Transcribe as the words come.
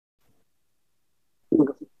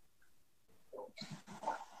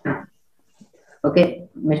Okay,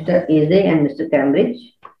 Mr. AJ and Mr. Cambridge.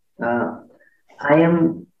 Uh, I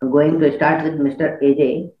am going to start with Mr.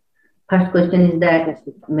 AJ. First question is that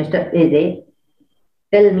Mr. AJ,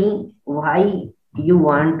 tell me why you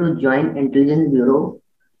want to join Intelligence Bureau.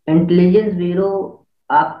 Intelligence Bureau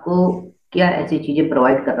आपको क्या ऐसी चीजें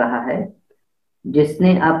provide कर रहा है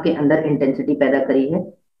जिसने आपके अंदर इंटेंसिटी पैदा करी है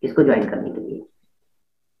इसको ज्वाइन करने के लिए?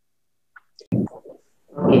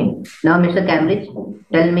 Okay, now Mr. Cambridge,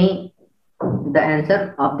 tell me the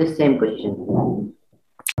answer of this same question.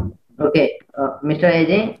 Okay, Mr.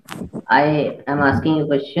 AJ, I am asking you a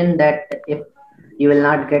question that if you will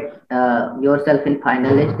not get yourself in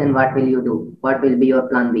final list, then what will you do? What will be your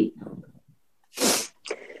plan B?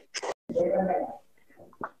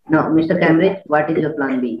 No, Mr. Cambridge, what is your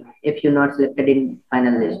plan B if you're not selected in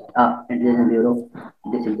final list of Intelligence Bureau?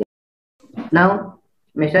 This is it. Now,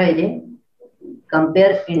 Mr. AJ,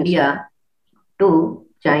 compare India to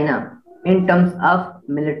China in terms of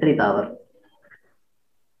military power.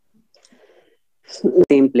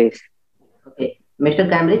 Same place. Okay, Mr.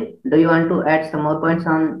 Cambridge, do you want to add some more points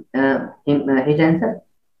on his answer?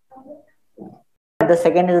 The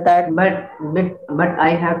second is that, but I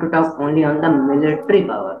have to talk only on the military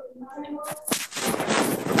power.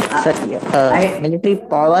 Military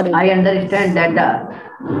power. I understand that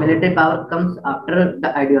the military power comes after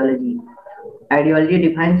the ideology. Ideology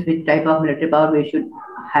defines which type of military power we should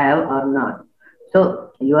have or not.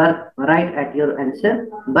 So you are right at your answer,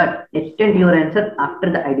 but extend your answer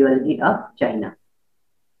after the ideology of China.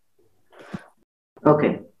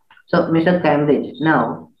 Okay. So Mr. Cambridge,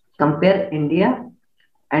 now compare India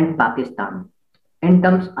and Pakistan in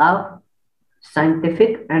terms of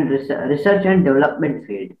scientific and research and development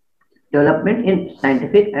field. Development in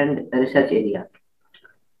scientific and research area.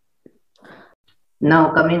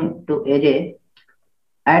 Now coming to AJ,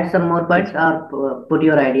 add some more points or put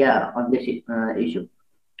your idea on this issue.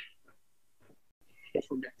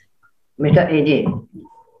 Mr. AJ,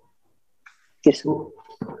 yes.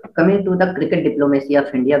 Coming to the cricket diplomacy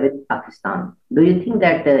of India with Pakistan, do you think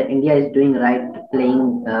that India is doing right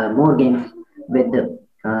playing more games with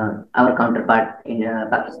our counterpart in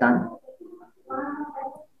Pakistan?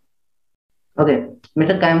 Okay,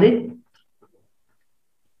 Mr. Cambridge,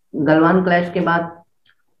 Galwan clash के बाद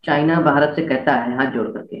China Bharat से कहता है हाथ जोड़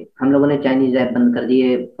करके, हम लोगों ने चाइनीज ऐप बंद कर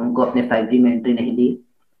दिए, उनको अपने 5G में एंट्री नहीं दी,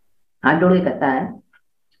 हाथ जोड़ के कहता है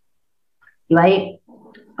कि भाई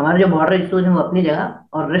हमारे जो बॉर्डर इश्यूज हैं वो अपनी जगह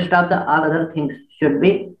और rest of the all other things should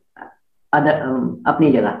be other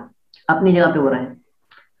अपनी जगह पे वो रहे.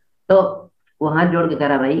 तो वो हाथ जोड़ के कह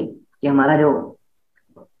रहा भाई कि हमारा जो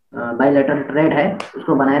बायलैटरल ट्रेड है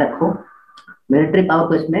उसको बनाए रखो, मिलिट्री पावर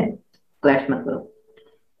को इसमें क्लैश मत करो.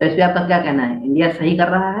 तो इसमें आपका क्या कहना है? इंडिया सही कर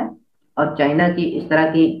रहा है और चाइना की इस तरह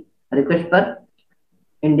की रिक्वेस्ट पर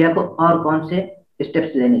इंडिया को और कौन से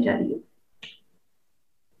स्टेप्स लेने चाहिए?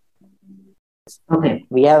 Okay,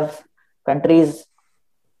 we have countries.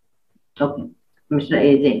 Okay, Mr.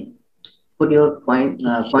 AJ, put your points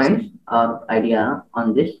or idea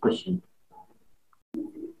on this question.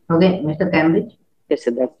 Okay, Mr. Cambridge. Yes,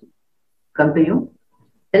 sir. Come to you.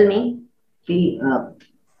 Tell me,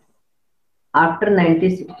 after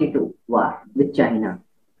 1962 war with China,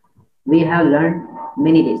 we have learned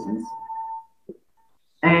many lessons,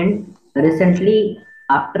 and recently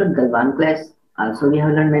after Galwan clash, also we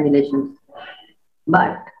have learned many lessons.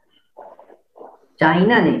 But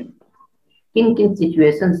China ने किन किन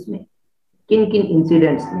situations में, किन किन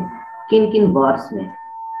incidents में, किन किन Wars में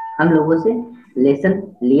हम लोगों से लेसन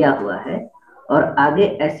लिया हुआ है और आगे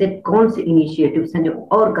ऐसे कौन से इनिशिएटिव्स हैं जो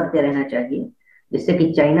और करते रहना चाहिए जिससे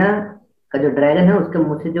कि चाइना का जो ड्रैगन है उसके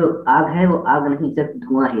मुंह से जो आग है वो आग नहीं सिर्फ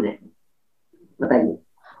धुआं ही रहे? बताइए.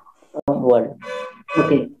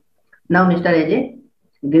 Okay, now Mr. AJ,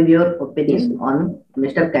 give your opinion on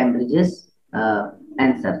Mr. Cambridge's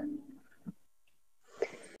answer.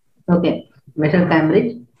 Okay, Mr.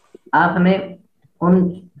 Cambridge, आप हमें उन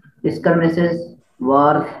स्कर्मिसेस,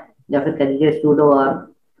 वॉर या फिर कह लीजिए सूडो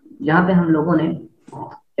वॉर जहाँ पे हम लोगों ने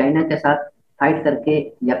चाइना के साथ फाइट करके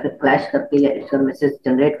या फिर क्लैश करके या स्कर्मिसेस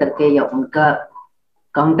जनरेट करके या उनका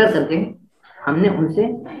काउंटर करके हमने उनसे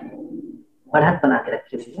बढ़त बना के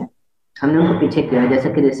रखी हुई है, हमने उनको पीछे किया.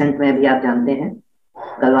 जैसे कि रिसेंट में अभी आप जानते हैं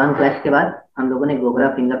गलवान क्लैश के बाद हम लोगों ने गोगरा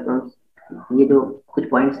फिंगर प्रिंट्स, ये जो कुछ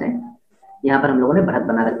पॉइंट्स हैं यहाँ पर हम लोगों ने बढ़त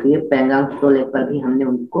बना रखी है. पेंगांग तो लेक पर भी हमने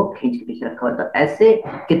उनको खींच के पीछे रखा हुआ था. ऐसे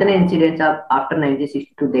कितने इंसिडेंट्स आप आफ्टर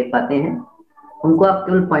 1962 देख पाते हैं, उनको आप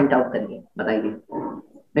केवल पॉइंट आउट करिए, बताइए.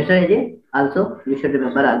 Mister AJ, also you should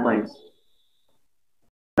remember all points.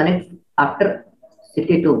 After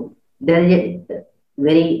 62 there is a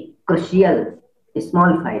very crucial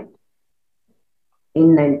small fight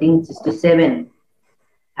in 1967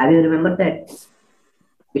 Have you remembered that?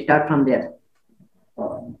 We start from there.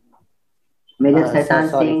 Major Sir, शैतान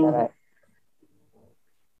sorry, सिंह sir.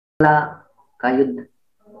 का युद्ध,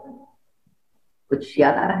 कुछ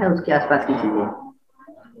याद आ रहा है उसके आसपास की चीजें?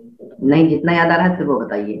 नहीं, जितना याद आ रहा है फिर वो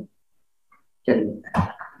बताइए। चलिए,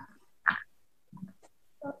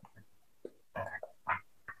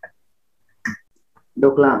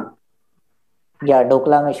 Doklam. Yeah,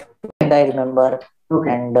 Doklam is I remember. Okay.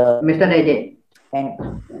 And Mr. AJ, and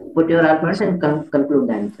put your arguments and conclude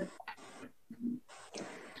the answer.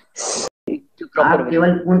 आप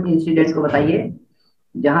केवल उन इंसिडेंट को बताइए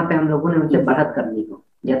जहां पे हम लोगों ने उनसे बढ़त कर ली हो,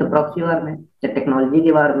 या तो प्रॉक्सी वार में, या टेक्नोलॉजी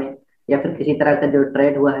के वार में, या फिर किसी तरह का जो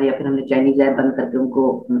ट्रेड हुआ है, या फिर हमने चाइनीज ऐप बंद करके उनको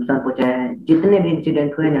नुकसान पहुंचाया है। जितने भी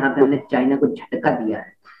इंसिडेंट हुए जहां पे हमने चाइना को झटका दिया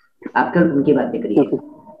है, आप केवल उनकी बातें करिए।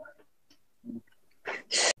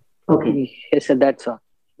 Okay, Yes, sir, that's all.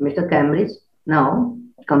 Mister Cambridge, now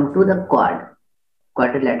come to the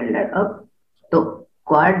quadrilateral. अब तो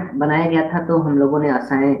क्वाड बनाया गया था तो हम लोगों ने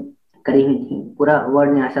आशाएं करी हुई थी, पूरा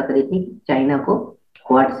वर्ल्ड ने आशा करी थी कि चाइना को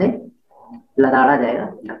क्वाड से लड़ाया जाएगा,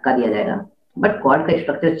 धक्का दिया जाएगा। बट क्वाड का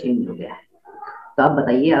स्ट्रक्चर चेंज हो गया है। तो आप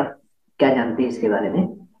बताइए, आप क्या जानते हैं इसके बारे में?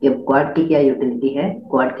 ये क्वाड की क्या यूटिलिटी है,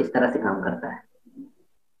 क्वाड किस तरह से काम करता है?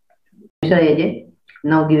 Mister AJ,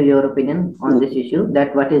 now give your opinion on this issue,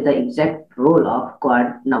 that what is the exact role of quad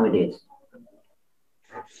nowadays.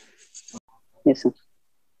 Yes, sir.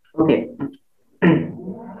 Okay.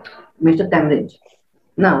 Mr. Cambridge,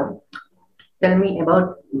 now tell me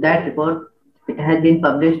about that report. It has been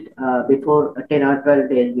published before 10 or 12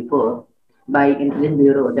 days before by Intelligence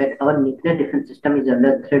Bureau that our nuclear defense system is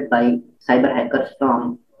under threat by cyber hackers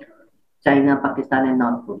from China, Pakistan, and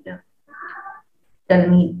North Korea. Tell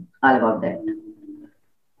me all about that.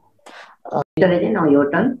 Mr. Ajay, now your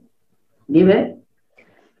turn. Give a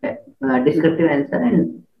descriptive answer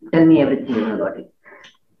and tell me everything you know about it.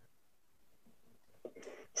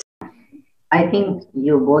 I think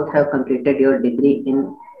you both have completed your degree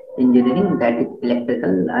in engineering, that is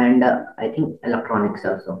electrical, and I think electronics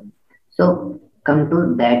also. So come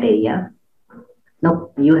to that area.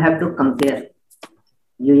 Now you have to compare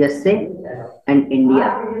USA and India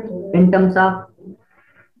in terms of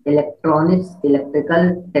electronics, electrical,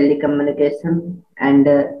 telecommunication, and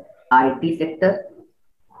IT sector.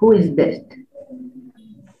 Who is best?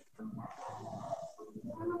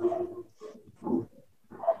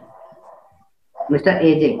 Mr.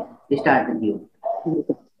 AJ, we start with you.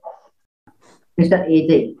 Mr.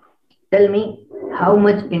 AJ, tell me how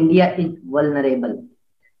much India is vulnerable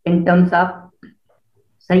in terms of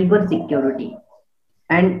cyber security,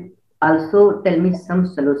 and also tell me some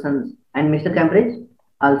solutions. And Mr. Cambridge,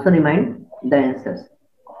 also remind the answers.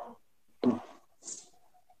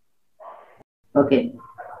 Okay,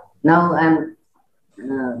 now I'm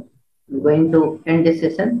going to end this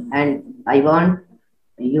session, and I want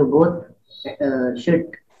you both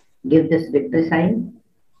should give this victory sign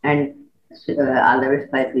and all the best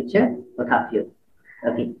for future, both of you.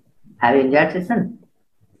 Okay, have you enjoyed session?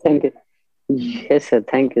 Thank you. Yes, sir.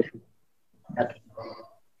 Thank you, sir. Okay.